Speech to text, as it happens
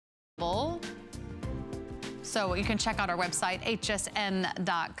So you can check out our website,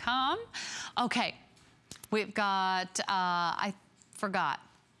 hsn.com. Okay, we've got, I forgot.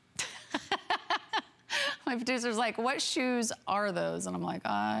 My producer's like, what shoes are those? And I'm like,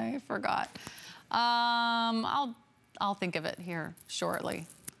 I forgot. I'll think of it here shortly.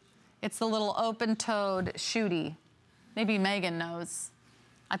 It's the little open-toed shooty. Maybe Megan knows.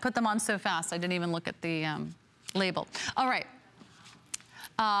 I put them on so fast, I didn't even look at the label. All right,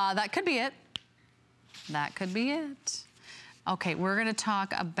 that could be it. That could be it. Okay, we're gonna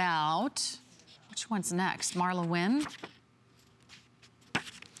talk about, which one's next? MarlaWynne?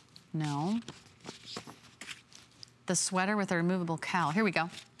 No. The sweater with a removable cowl. Here we go.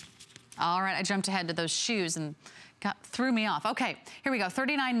 All right, I jumped ahead to those shoes and threw me off. Okay, here we go,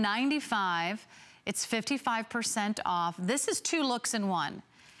 $39.95. It's 55% off. This is 2 looks in one.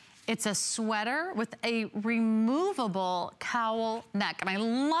 It's a sweater with a removable cowl neck. And I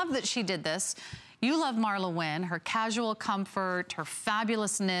love that she did this. You love MarlaWynne, her casual comfort, her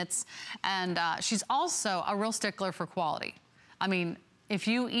fabulous knits, and she's also a real stickler for quality. I mean, if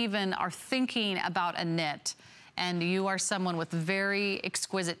you even are thinking about a knit and you are someone with very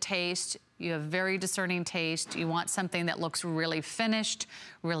exquisite taste, you have very discerning taste, you want something that looks really finished,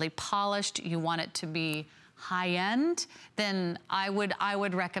 really polished, you want it to be high-end, then I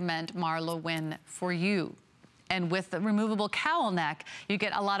would recommend MarlaWynne for you. And with the removable cowl neck, you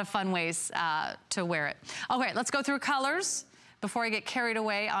get a lot of fun ways to wear it. Okay, let's go through colors before I get carried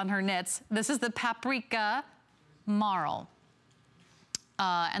away on her knits. This is the Paprika Marl.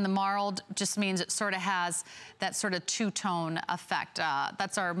 And the marled just means it sort of has that sort of two-tone effect.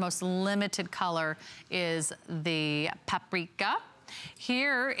 That's our most limited color, is the Paprika.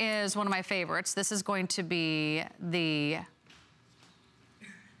 Here is one of my favorites. This is going to be the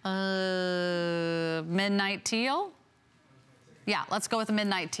midnight teal. Yeah, let's go with the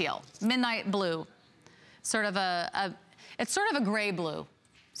midnight teal. Midnight blue. Sort of it's sort of a gray blue.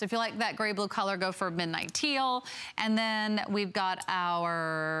 So if you like that gray blue color, go for midnight teal. And then we've got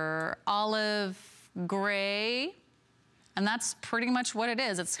our olive gray. And that's pretty much what it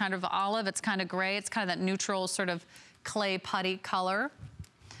is. It's kind of olive, it's kind of gray, it's kind of that neutral sort of clay putty color.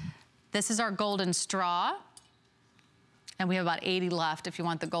 This is our golden straw. And we have about 80 left if you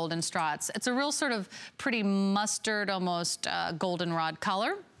want the golden straw. It's a real sort of pretty mustard, almost goldenrod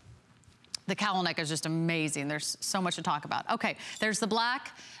color. The cowl neck is just amazing. There's so much to talk about. Okay, there's the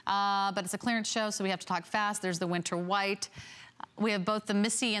black, but it's a clearance show, so we have to talk fast. There's the winter white. We have both the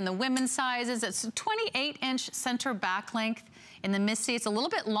Missy and the women's sizes. It's a 28-inch center back length in the Missy. It's a little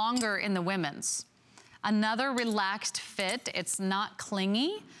bit longer in the women's. Another relaxed fit. It's not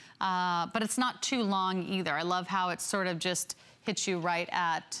clingy, but it's not too long either. I love how it sort of just hits you right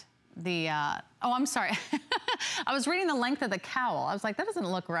at the, oh, I'm sorry. I was reading the length of the cowl. I was like, that doesn't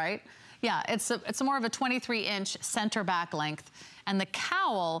look right. Yeah, it's more of a 23-inch center back length. And the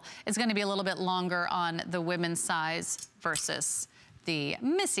cowl is gonna be a little bit longer on the women's size versus the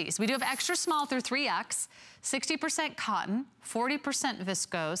Missy's. We do have extra small through 3X, 60% cotton, 40%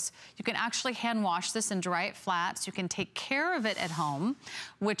 viscose. You can actually hand wash this and dry it flat, so you can take care of it at home,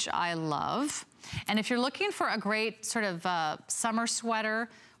 which I love. And if you're looking for a great sort of summer sweater,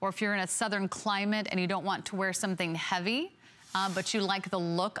 or if you're in a southern climate and you don't want to wear something heavy, but you like the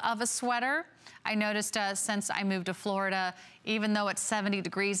look of a sweater, I noticed since I moved to Florida, even though it's 70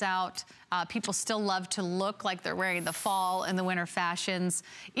 degrees out, people still love to look like they're wearing the fall and the winter fashions,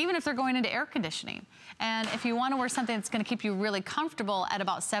 even if they're going into air conditioning. And if you want to wear something that's going to keep you really comfortable at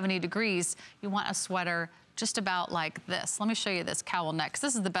about 70 degrees, you want a sweater just about like this. Let me show you this cowl neck, 'cause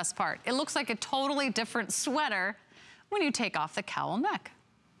this is the best part. It looks like a totally different sweater when you take off the cowl neck.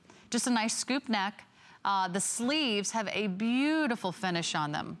 Just a nice scoop neck. The sleeves have a beautiful finish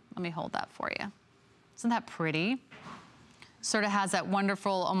on them. Let me hold that for you. Isn't that pretty? Sort of has that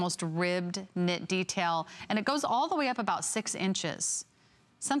wonderful, almost ribbed knit detail, and it goes all the way up about 6 inches.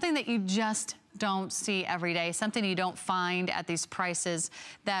 Something that you just don't see every day, something you don't find at these prices.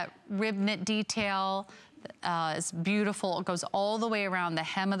 That rib knit detail is beautiful. It goes all the way around the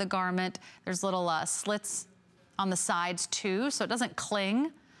hem of the garment. There's little slits on the sides too, so it doesn't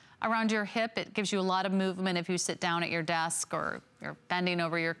cling around your hip. It gives you a lot of movement if you sit down at your desk or you're bending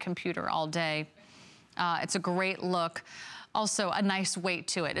over your computer all day. It's a great look. Also a nice weight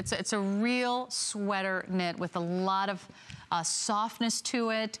to it. It's a real sweater knit with a lot of softness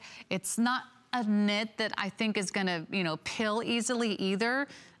to it. It's not a knit that I think is gonna, you know, pill easily either.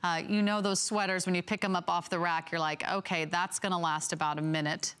 You know those sweaters, when you pick them up off the rack, you're like, okay, that's gonna last about a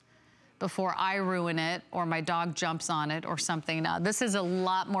minute before I ruin it or my dog jumps on it or something. This is a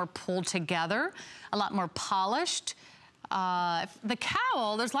lot more pulled together, a lot more polished. The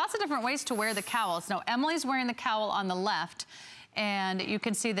cowl, there's lots of different ways to wear the cowl. So Emily's wearing the cowl on the left, and you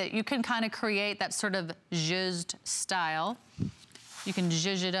can see that you can kind of create that sort of zhuzhed style. You can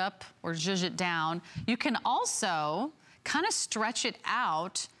zhuzh it up or zhuzh it down. You can also kind of stretch it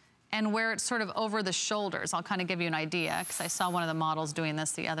out and wear it sort of over the shoulders. I'll kind of give you an idea, because I saw one of the models doing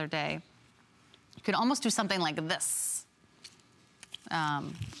this the other day. You could almost do something like this.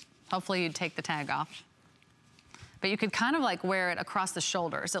 Hopefully you'd take the tag off. But you could kind of like wear it across the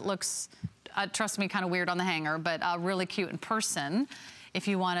shoulders. It looks, trust me, kind of weird on the hanger, but really cute in person if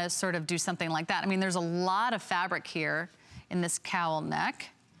you want to sort of do something like that. I mean, there's a lot of fabric here in this cowl neck.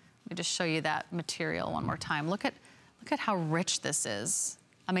 Let me just show you that material one more time. Look at how rich this is.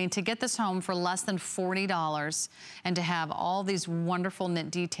 I mean, to get this home for less than $40 and to have all these wonderful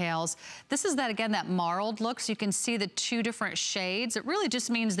knit details. This is that, again, that marled look, so you can see the two different shades. It really just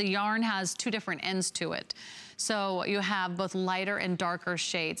means the yarn has two different ends to it. So you have both lighter and darker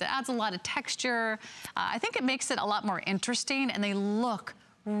shades. It adds a lot of texture. I think it makes it a lot more interesting, and they look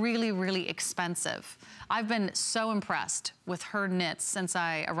really, really expensive. I've been so impressed with her knits since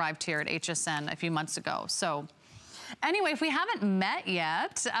I arrived here at HSN a few months ago. So anyway, if we haven't met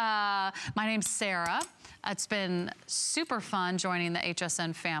yet, my name's Sarah. It's been super fun joining the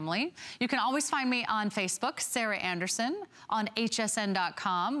HSN family. You can always find me on Facebook, Sarah Anderson, on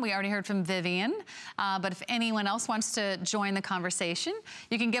hsn.com. We already heard from Vivian, but if anyone else wants to join the conversation,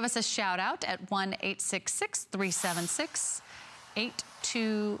 you can give us a shout out at 1-866-376-8255.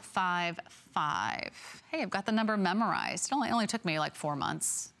 Hey, I've got the number memorized. It only took me like 4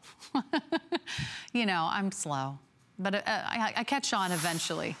 months. You know, I'm slow. But I catch on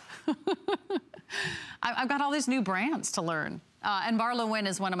eventually. I've got all these new brands to learn. And MarlaWynne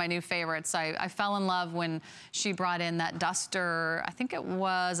is one of my new favorites. I fell in love when she brought in that duster, I think it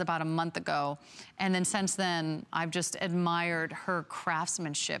was about a month ago. And then since then, I've just admired her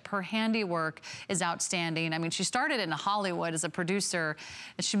craftsmanship. Her handiwork is outstanding. I mean, she started in Hollywood as a producer,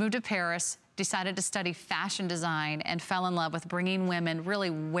 and she moved to Paris, decided to study fashion design, and fell in love with bringing women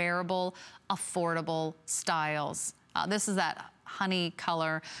really wearable, affordable styles. This is that honey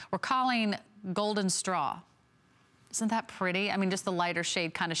color. We're calling golden straw. Isn't that pretty? I mean, just the lighter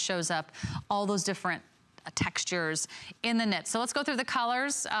shade kind of shows up all those different textures in the knit. So let's go through the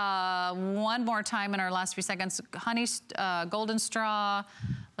colors one more time in our last few seconds. Honey, golden straw.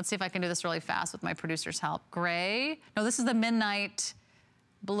 Let's see if I can do this really fast with my producer's help. Gray. No, this is the midnight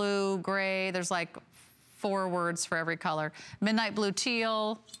blue, gray. There's like 4 words for every color. Midnight blue,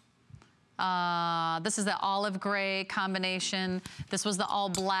 teal. This is the olive gray combination. This was the all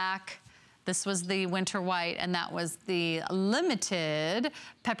black. This was the winter white, and that was the limited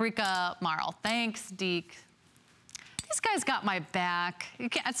paprika marl. Thanks, Deke. These guys got my back.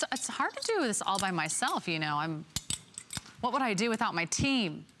 It's hard to do this all by myself, you know. What would I do without my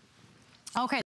team? Okay.